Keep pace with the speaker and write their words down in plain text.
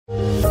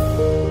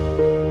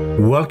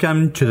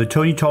Welcome to the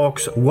Tony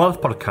Talks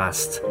Wealth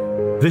Podcast.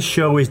 This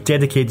show is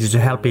dedicated to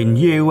helping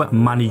you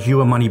manage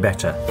your money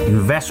better,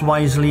 invest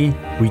wisely,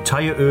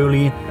 retire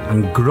early,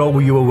 and grow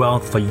your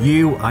wealth for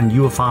you and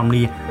your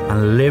family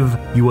and live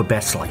your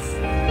best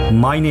life.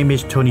 My name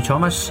is Tony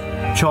Thomas,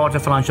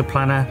 Chartered Financial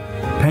Planner,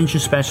 Pension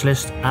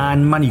Specialist,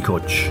 and Money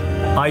Coach.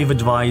 I've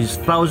advised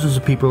thousands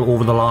of people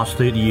over the last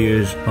 30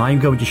 years. I'm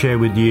going to share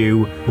with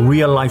you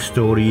real life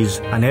stories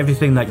and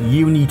everything that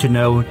you need to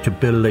know to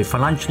build a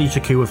financially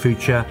secure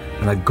future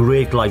and a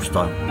great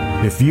lifestyle.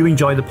 If you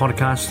enjoy the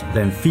podcast,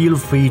 then feel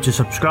free to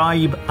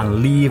subscribe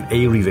and leave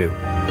a review.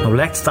 Now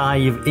let's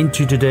dive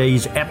into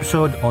today's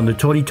episode on the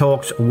Tony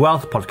Talks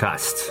Wealth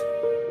Podcast.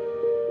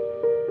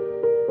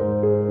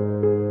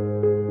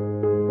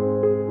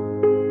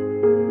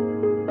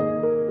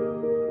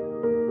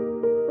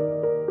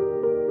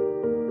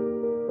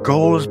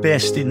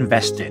 Goals-based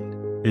investing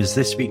is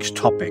this week's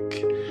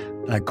topic,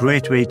 a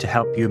great way to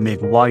help you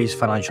make wise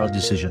financial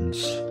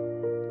decisions.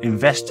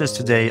 Investors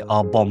today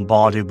are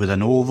bombarded with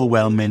an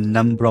overwhelming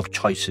number of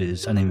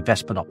choices and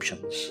investment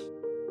options.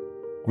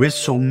 With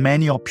so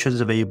many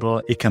options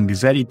available, it can be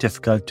very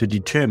difficult to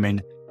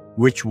determine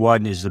which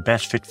one is the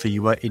best fit for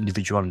your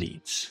individual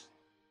needs.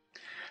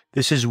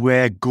 This is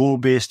where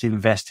goal-based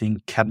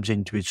investing comes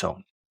into its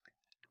own.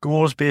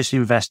 Goals-based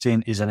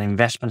investing is an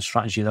investment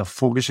strategy that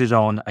focuses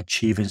on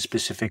achieving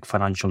specific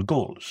financial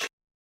goals.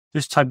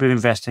 This type of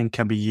investing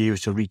can be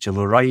used to reach a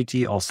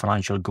variety of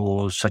financial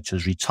goals such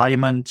as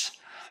retirement,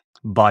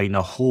 buying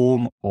a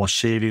home, or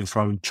saving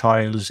for a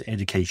child's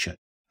education.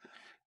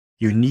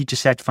 You need to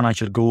set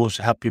financial goals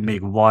to help you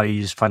make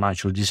wise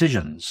financial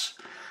decisions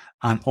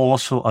and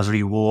also as a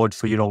reward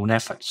for your own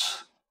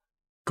efforts.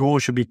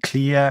 Goals should be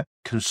clear,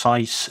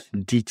 concise,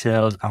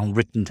 detailed, and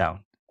written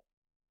down.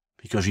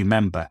 Because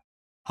remember,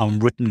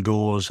 unwritten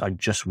goals are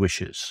just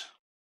wishes.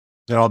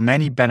 There are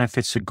many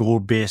benefits to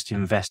goal-based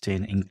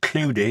investing,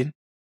 including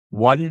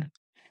 1.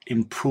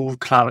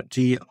 Improved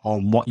clarity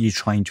on what you're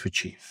trying to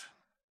achieve.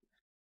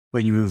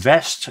 When you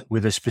invest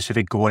with a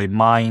specific goal in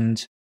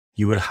mind,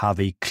 you will have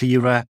a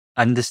clearer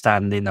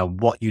understanding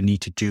of what you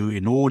need to do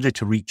in order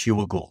to reach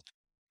your goal.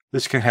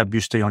 This can help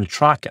you stay on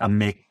track and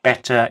make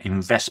better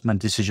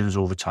investment decisions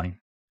over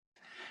time.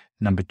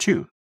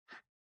 2.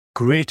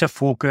 Greater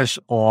focus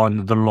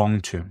on the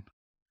long term.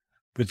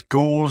 With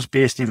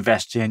goals-based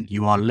investing,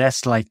 you are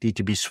less likely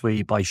to be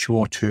swayed by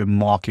short-term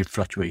market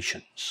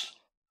fluctuations.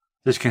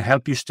 This can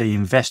help you stay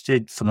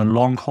invested for the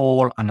long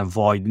haul and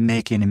avoid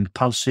making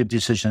impulsive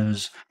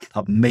decisions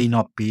that may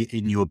not be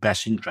in your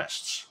best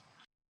interests.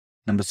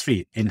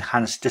 3.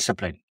 Enhanced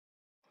discipline.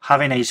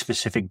 Having a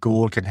specific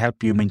goal can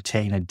help you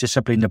maintain a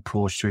disciplined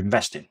approach to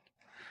investing,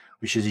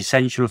 which is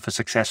essential for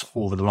success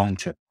over the long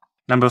term.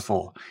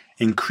 4.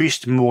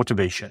 Increased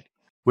motivation.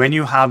 When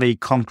you have a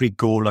concrete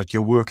goal that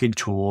you're working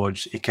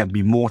towards, it can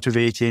be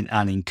motivating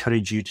and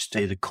encourage you to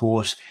stay the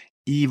course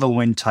even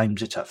when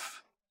times are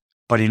tough.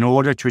 But in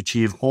order to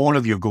achieve all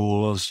of your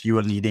goals, you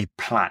will need a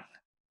plan.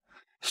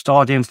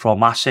 Starting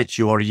from assets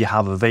you already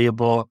have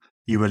available,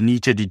 you will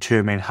need to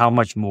determine how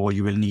much more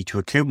you will need to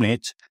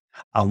accumulate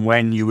and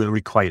when you will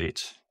require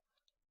it.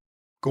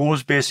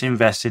 Goals-based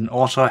investing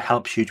also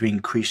helps you to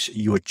increase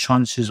your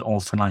chances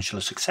of financial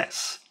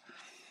success.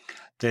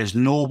 There's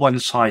no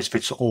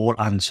one-size-fits-all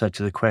answer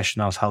to the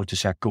question of how to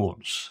set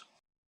goals.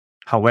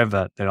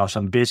 However, there are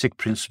some basic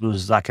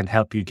principles that can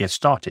help you get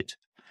started.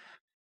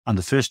 And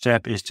the first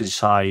step is to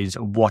decide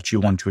what you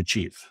want to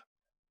achieve.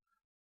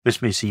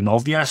 This may seem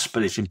obvious,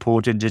 but it's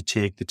important to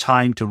take the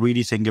time to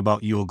really think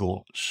about your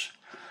goals.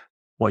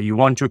 What you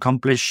want to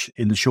accomplish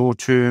in the short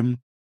term,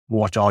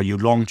 what are your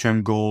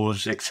long-term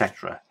goals,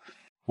 etc.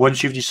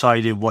 Once you've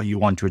decided what you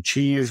want to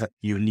achieve,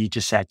 you need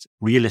to set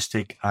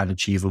realistic and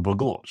achievable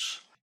goals.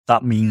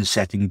 That means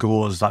setting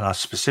goals that are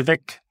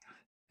specific,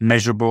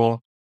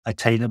 measurable,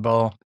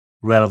 attainable,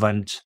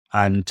 relevant,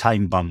 and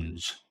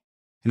time-bound.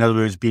 In other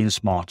words, being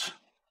smart.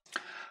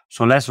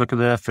 So let's look at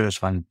the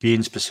first one,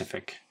 being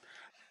specific.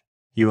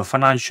 Your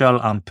financial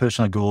and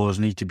personal goals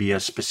need to be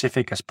as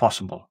specific as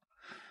possible,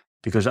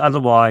 because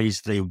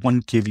otherwise they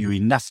won't give you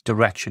enough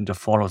direction to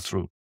follow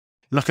through.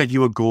 Look at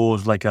your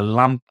goals like a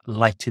lamp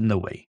lighting the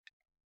way.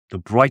 The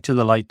brighter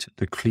the light,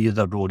 the clearer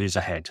the road is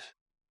ahead.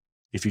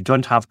 If you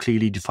don't have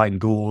clearly defined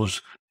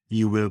goals,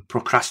 you will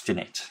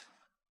procrastinate.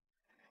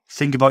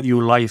 Think about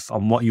your life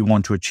and what you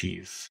want to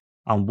achieve,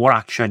 and what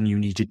action you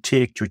need to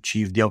take to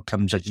achieve the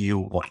outcomes that you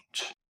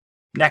want.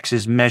 Next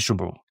is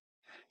measurable.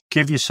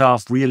 Give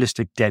yourself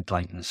realistic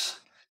deadlines.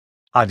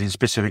 Adding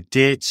specific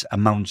dates,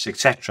 amounts,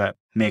 etc.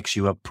 makes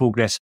your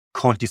progress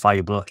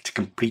quantifiable to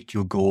complete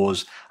your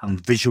goals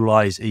and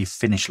visualize a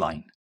finish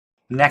line.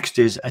 Next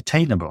is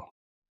attainable.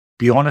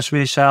 Be honest with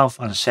yourself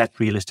and set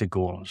realistic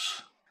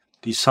goals.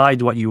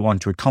 Decide what you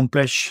want to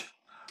accomplish.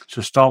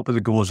 So start with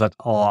the goals that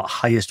are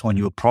highest on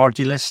your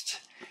priority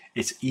list.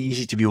 It's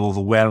easy to be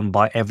overwhelmed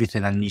by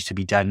everything that needs to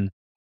be done.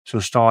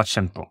 So start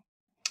simple.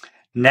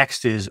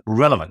 Next is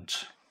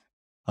relevant.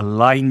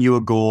 Align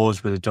your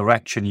goals with the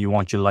direction you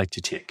want your life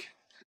to take.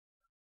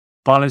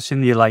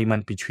 Balancing the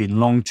alignment between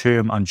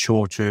long-term and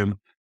short-term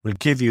will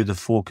give you the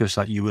focus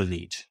that you will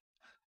need.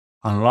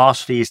 And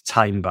lastly is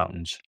time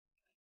bound.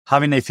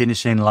 Having a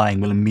finishing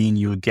line will mean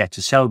you will get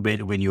to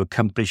celebrate when you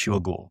accomplish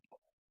your goal.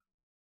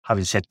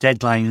 Having set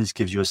deadlines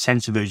gives you a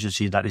sense of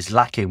urgency that is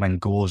lacking when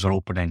goals are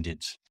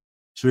open-ended.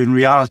 So in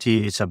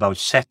reality, it's about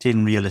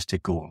setting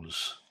realistic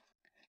goals.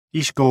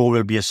 Each goal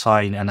will be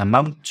assigned an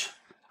amount,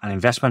 an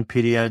investment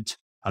period,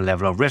 a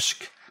level of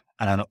risk,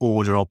 and an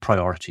order of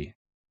priority.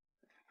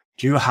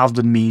 Do you have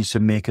the means to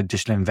make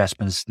additional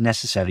investments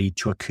necessary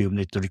to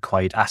accumulate the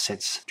required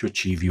assets to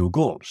achieve your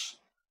goals?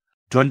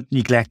 Don't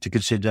neglect to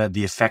consider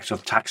the effects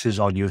of taxes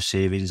on your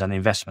savings and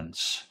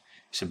investments.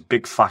 It's a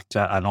big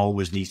factor and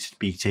always needs to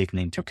be taken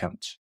into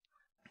account.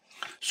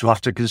 So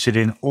after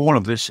considering all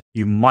of this,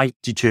 you might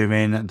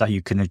determine that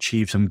you can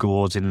achieve some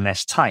goals in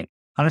less time,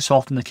 and it's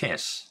often the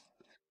case.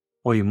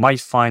 Or you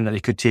might find that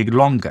it could take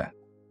longer.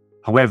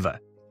 However,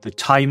 the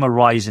time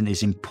horizon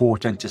is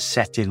important to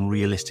setting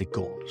realistic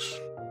goals.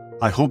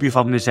 I hope you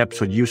found this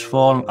episode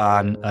useful,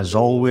 and as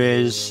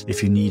always,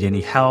 if you need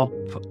any help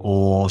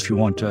or if you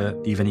want to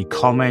leave any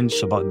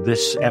comments about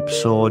this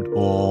episode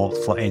or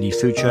for any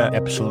future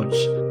episodes,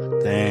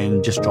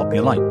 then just drop me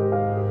a line.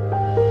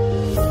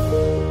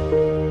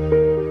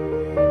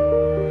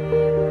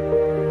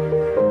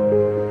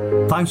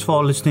 Thanks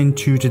for listening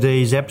to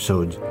today's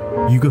episode.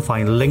 You can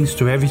find links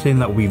to everything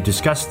that we've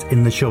discussed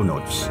in the show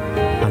notes.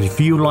 And if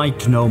you'd like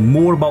to know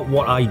more about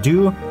what I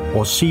do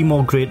or see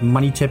more great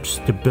money tips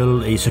to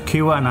build a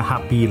secure and a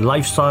happy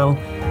lifestyle,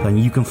 then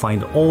you can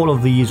find all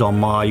of these on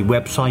my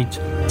website,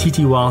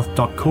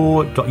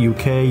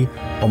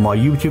 ttwealth.co.uk, or my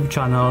YouTube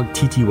channel,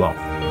 TT Wealth.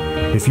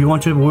 If you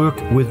want to work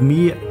with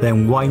me,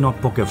 then why not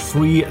book a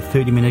free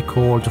 30-minute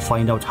call to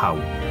find out how.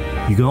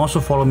 You can also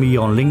follow me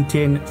on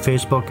LinkedIn,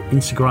 Facebook,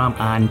 Instagram,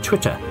 and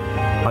Twitter.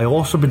 I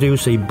also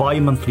produce a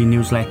bi-monthly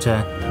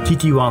newsletter,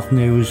 TT Wealth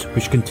News,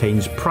 which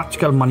contains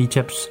practical money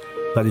tips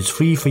that is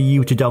free for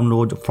you to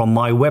download from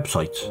my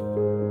website.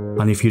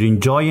 And if you're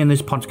enjoying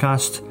this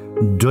podcast,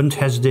 don't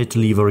hesitate to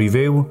leave a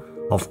review.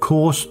 Of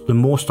course, the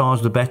more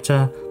stars the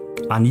better,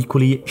 and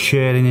equally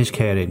sharing is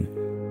caring.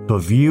 So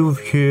if you've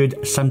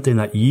heard something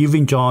that you've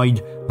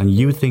enjoyed and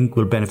you think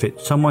will benefit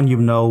someone you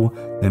know,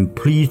 then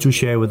please do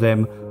share with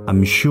them.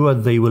 I'm sure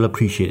they will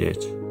appreciate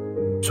it.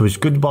 So it's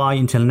goodbye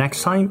until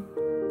next time,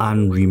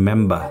 and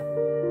remember,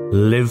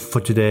 live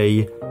for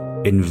today,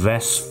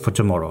 invest for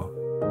tomorrow.